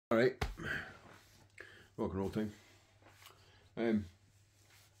Alright, rock and roll time.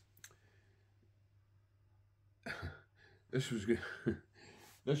 This was good.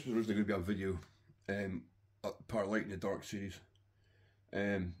 This was originally going to be a video, part Light in the Dark series.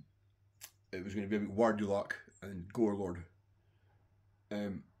 It was going to be about Wardulak and Gorelord.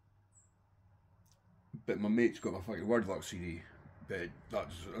 But my mate's got my fucking Wardulak CD, but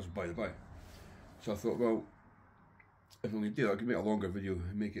that's by the by. So I thought, well, if I'm going to do that, I could make a longer video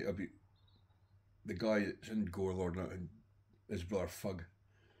and make it about the guy that's in Gorelord and his brother Fug.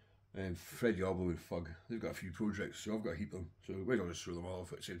 Frediablo+Fug. They've got a few projects, so I've got a heap of them. So why don't I just throw them all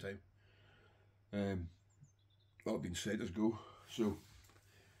off at the same time? That being said, let's go. So,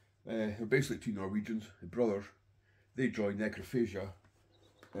 they're basically two Norwegians, brothers. They joined Necrophagia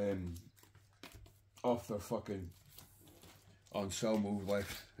off their fucking Anselmo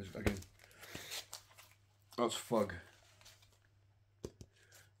left again. That's Fug.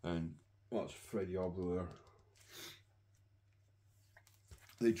 And that's Frediablo there.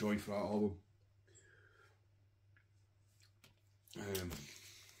 They joined for that album.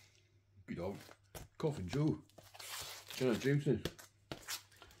 Good album. Coffin Joe. Jenna Jameson.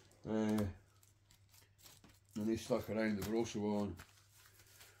 And they stuck around. They were also on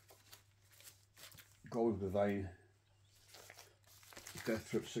God of Divine, Death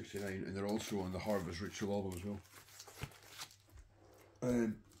Trip 69, and they're also on the Harvest Ritual album as well.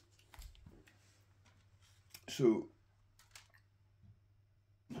 So,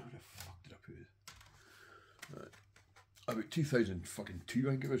 how the fuck did I put it? About 2002,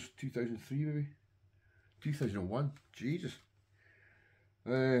 I think it was, 2003 maybe? 2001, Jesus.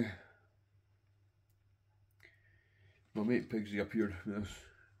 My mate Pigsy appeared with this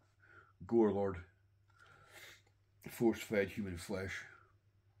Gorelord, force-fed human flesh.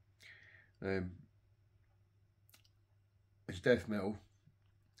 It's death metal,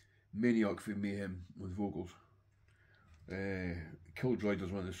 Maniac for Mayhem with vocals. Killjoy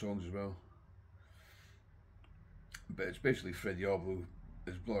does one of the songs as well. But it's basically Frediablo,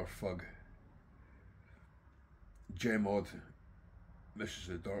 his brother Fug, Gemod, Mistress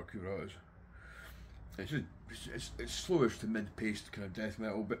of the Dark, whoever that is. It's slowish to mid-paced kind of death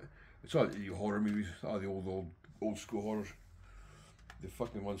metal, but it's all the horror movies, all the old school horrors. The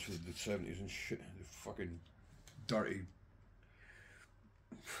fucking ones from the 70s and shit, the fucking dirty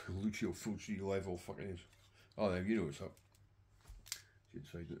Lucio Fulci level fucking is. Oh, then you know what's up.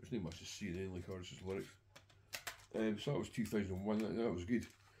 Inside, there's not much to see in any like ours, just lyrics. So that was 2001, that was good.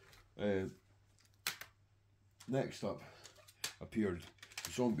 Next up appeared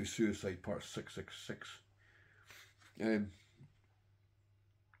Zombie Suicide Part 666.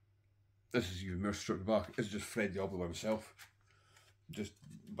 This is even more stripped back. This is just Frediablo by himself. Just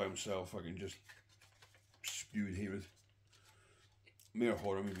by himself, I can just spewing hatred. Mere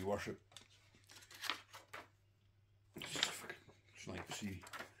horror movie worship. It's nice to see.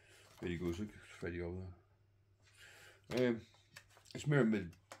 There he goes, look, Frediablo. It's mere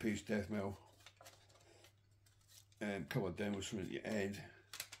mid-paced death metal. Couple of demos from at the end.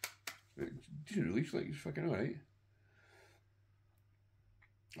 Decent release, like, it's fucking alright.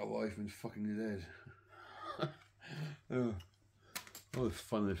 Alive and fucking dead. Oh, all the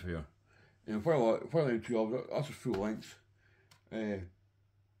fun this here. And while I'm 12, that's a full length.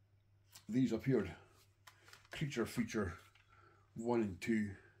 These appeared. Creature Feature 1 and 2.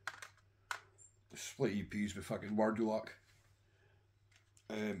 Split EPs with fucking Wardulak.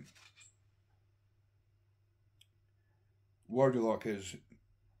 Wardulak is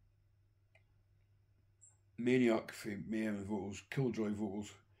Maniac for Mayhem and vocals, Killjoy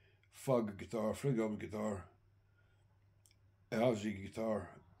vocals, Fug guitar, Frediablo guitar, Ehazi guitar,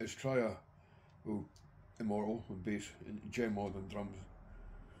 Estraya, Immortal on bass, and Gemod on drums.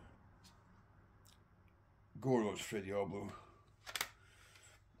 Gorelord's Frediablo.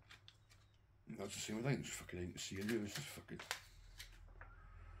 That's the same, I think it's fucking ain't to see in it, it's just fucking.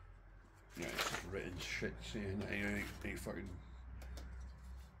 Yeah, it's just written shit saying that ain't fucking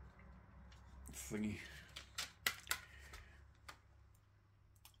thingy.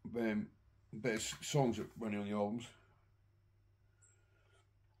 But it's songs that weren't on the albums.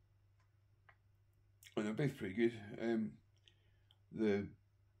 And they're both pretty good. The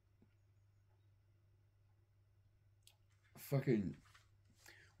fucking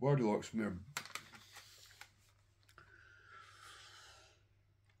Wardulak's mere.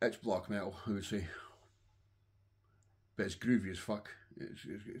 It's black metal, I would say. But it's groovy as fuck.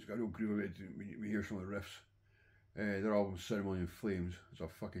 It's got a real groove about it when you hear some of the riffs. Their album Ceremony in Flames is a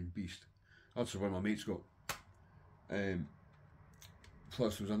fucking beast. That's the one my mate's got.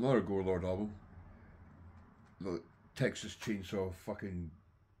 Plus there was another Gorelord album, the Texas Chainsaw fucking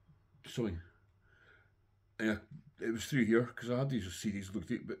something. And it was through here, because I had these CDs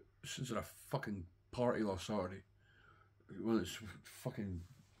looked at, but since I had a fucking party last Saturday, when it's fucking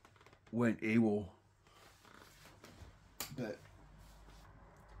went AWOL, but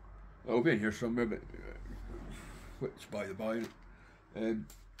it'll be in here somewhere, but it's by the by.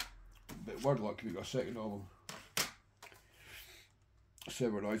 But Word Luck got a second album,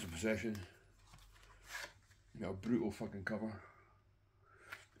 Severed Eyes of Possession. You know, a brutal fucking cover.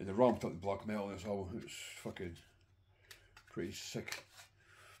 And they ramped up the black metal in this album. It's fucking pretty sick.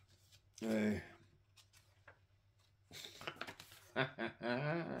 There's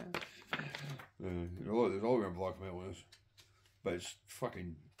all around black metal in this, but it's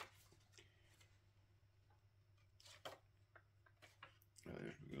fucking.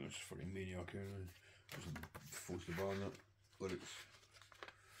 There's fucking maniac here. There's forced to ban that lyrics.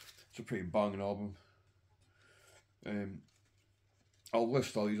 It's a pretty banging album. I'll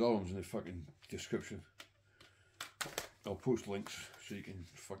list all these albums in the fucking description. I'll post links so you can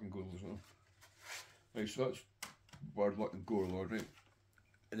fucking go listen to them. Right, so that's Word Luck and Gore Lord, right?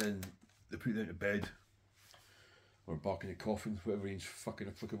 And then they put it into bed or back in the coffin, whatever means fucking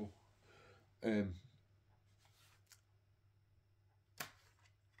applicable. There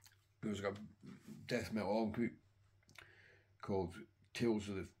was like a death metal album called Tales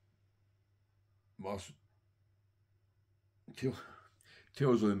of the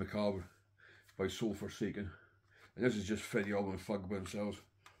Tales of the Macabre by Soul Forsaken, and this is just Frediablo+Fug by themselves.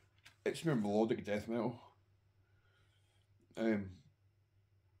 It's more melodic death metal. I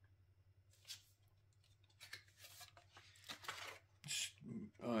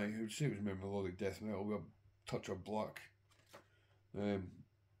would say it was more melodic death metal with a touch of black.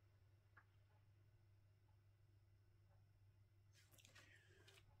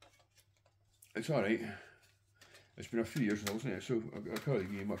 It's alright. It's been a few years now, isn't it? So I can't really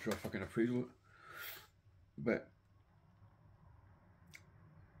give you much of a fucking appraisal. But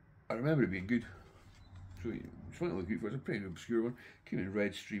I remember it being good. So it's one to look out for. It's a pretty obscure one. Came in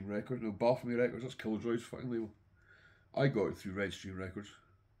Red Stream Records. No, Baphomet Records. That's Killjoy's fucking label. I got it through Red Stream Records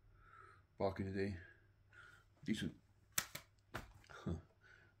back in the day. Decent.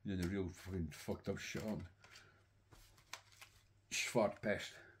 Then the real fucking fucked up shit on.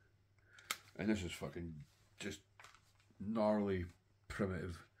 Svartpest. And this is fucking just gnarly,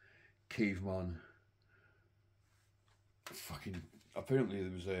 primitive, caveman. Fucking. Apparently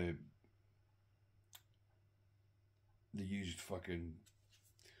there was a. They used fucking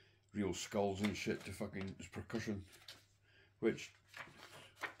real skulls and shit to fucking as percussion, which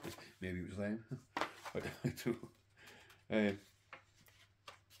maybe it was them. I don't know.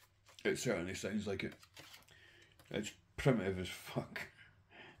 It certainly sounds like it. It's primitive as fuck.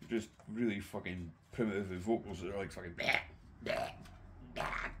 Just really fucking primitive with vocals that are like fucking.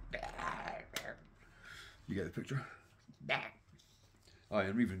 You get the picture? Aye,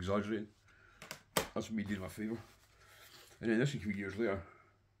 I'm even exaggerating. That's me doing my favour. And then this a few years later,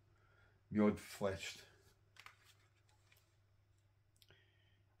 Mjodfleshed,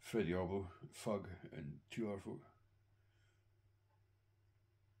 Frediablo+Fug, and Two Other Folk.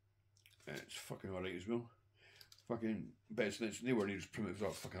 And it's fucking alright as well. Fucking, but it's nowhere near as primitive as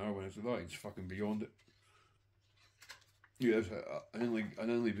that fucking other one. It's fucking beyond it. Yeah, and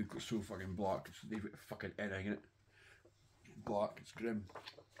only because it's so fucking black, it's fucking anything in it. Black, it's grim.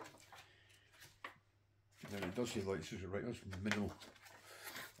 And it does say light scissors, right? That's minimal.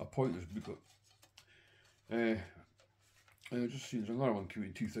 A pointless booklet. I just seen there's another one coming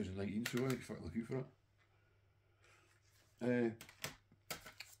in 2019, so I need to fucking look out for it.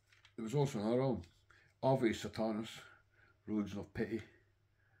 There was also another album, Ave Satanas, Religion of Pity,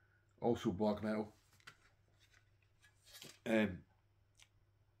 also black metal.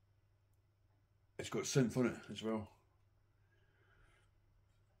 It's got synth on it as well.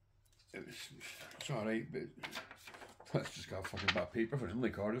 It's alright, but that's just got a fucking bad paper for an inlay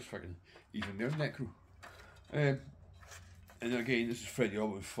card. It's fucking even more necro. And again, this is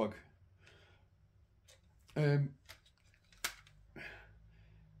Frediablo+Fug.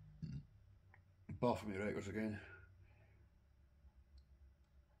 Baphomet Records again.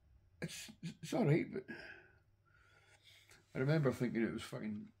 It's alright, but I remember thinking it was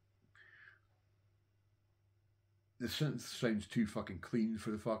fucking. The synth sounds too fucking clean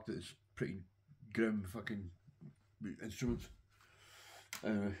for the fact that it's pretty grim fucking instruments.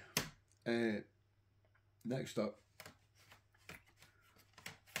 Anyway, next up,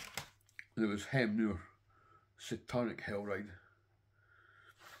 there was Hemnur, Satanic Hellride.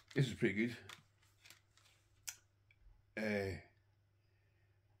 This is pretty good.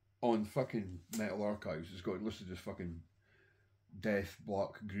 On fucking Metal Archives, it's got listed as fucking death,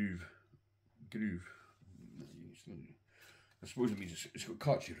 black, groove. I suppose it means it's got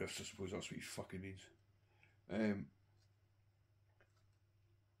catchy riffs. I suppose that's what he fucking means.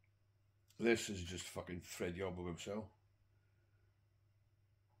 This is just fucking Frediablo himself,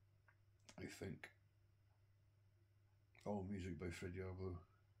 I think. All music by Frediablo.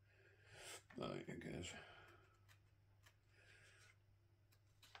 I guess.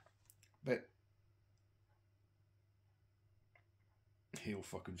 But hail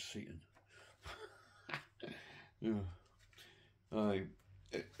fucking Satan. Yeah. Aye.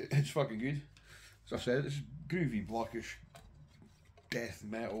 It's fucking good. As I said, it's groovy, blackish death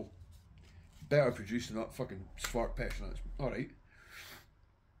metal. Better produced than that fucking Svart Pest, and it's alright.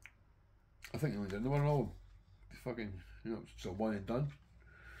 I think they only did the one all. Fucking, you know, it's a one and done.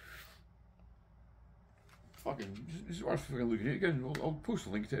 Fucking, it's worth fucking looking at it again. I'll post a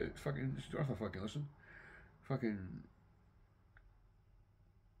link to it. Fucking, it's worth a fucking listen. Fucking,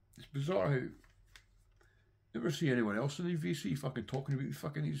 it's bizarre how you never see anyone else in the VC fucking talking about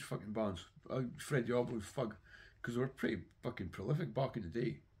fucking these fucking bands. Frediablo+Fug, because they were pretty fucking prolific back in the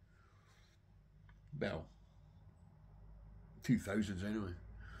day. Well, 2000s anyway.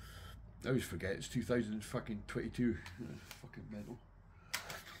 I always forget it's 2022. Fucking mental.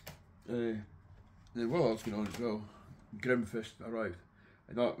 Then while that's going on as well, Grimfist arrived,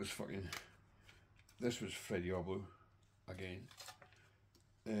 and that was fucking. This was Frediablo again.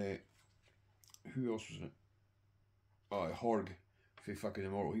 Who else was it? Oh, Horg, for fucking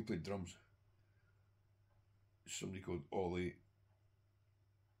Immortal. He played drums. Somebody called Ollie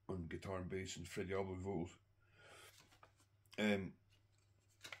on guitar and bass, and Frediablo vocals.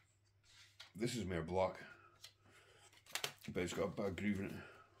 This is mere black, but it's got a bit of groove in it.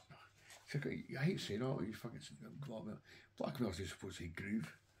 I hate saying that, you fucking black metal. Black metal is supposed to say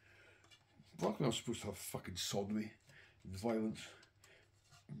groove. Black metal is supposed to have fucking sodomy and violence,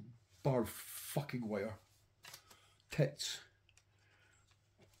 barbed fucking wire, tits,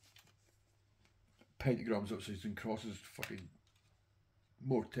 pentagrams upside and crosses, fucking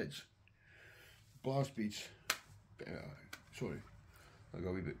more tits, blast beats. Sorry, I got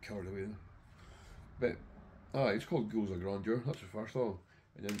a wee bit carried away there. But it's called Ghouls of Grandeur. That's the first one.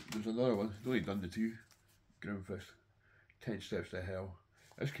 And then there's another one. It's only done the two. Grimfist, 10 Steps to Hell.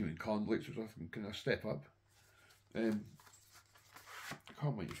 This came in Conduits, which was a kind of step up. I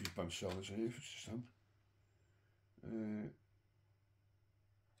can't mind if he's by himself, is it? If it's just him.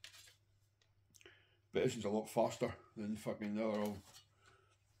 But this is a lot faster than fucking the other all.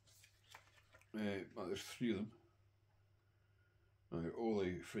 Well, there's 3 of them.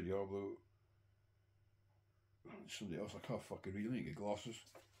 Ole, Frediablo, somebody else, I can't fucking read, I need to get glasses.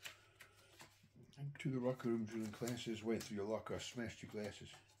 To the locker room during classes, went through your locker, smashed your glasses.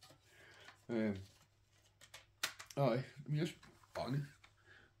 I mean, it's fun.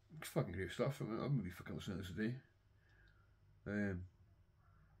 It's fucking great stuff. I'm gonna be fucking listening to this today.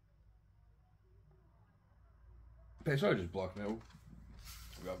 But it's all just black metal.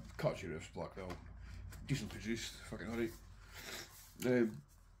 We got catchy riffs, black metal, decent produced, fucking alright. So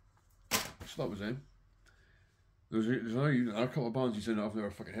that was them. There's another couple of bands he's in that I've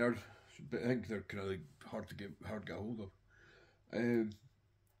never fucking heard, but I think they're kind of like hard to get a hold of.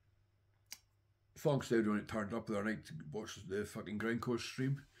 Thanks to everyone that turned up the other night to watch the fucking Grindcore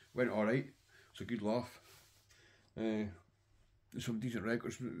stream. Went alright. It's a good laugh. There's some decent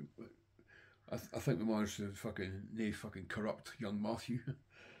records. I think we managed to fucking corrupt young Matthew,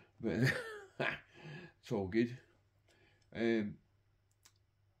 but it's all good.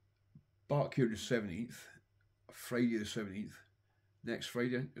 Back here the 17th, Friday the 17th, next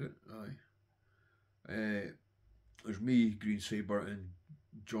Friday, is it? Aye. There's me, Green Saber, and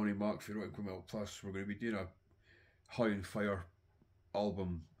Johnny Mark for Frediablo+. We're going to be doing a High and Fire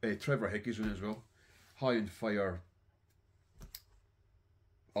album. Trevor Hickey's in it as well. High and Fire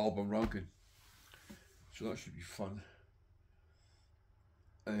album ranking. So that should be fun.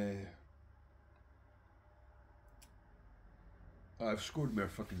 I've scored more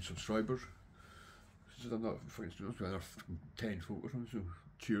fucking subscribers. I'm not fucking students, but another 10 folk or something, so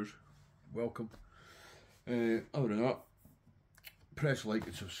cheers. Welcome. Other than that, press like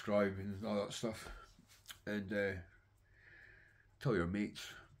and subscribe and all that stuff. And tell your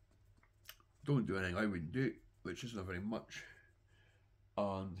mates. Don't do anything I wouldn't do, which isn't very much.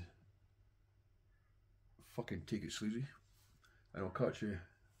 And fucking take it sleazy. And I'll catch you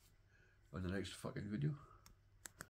on the next fucking video.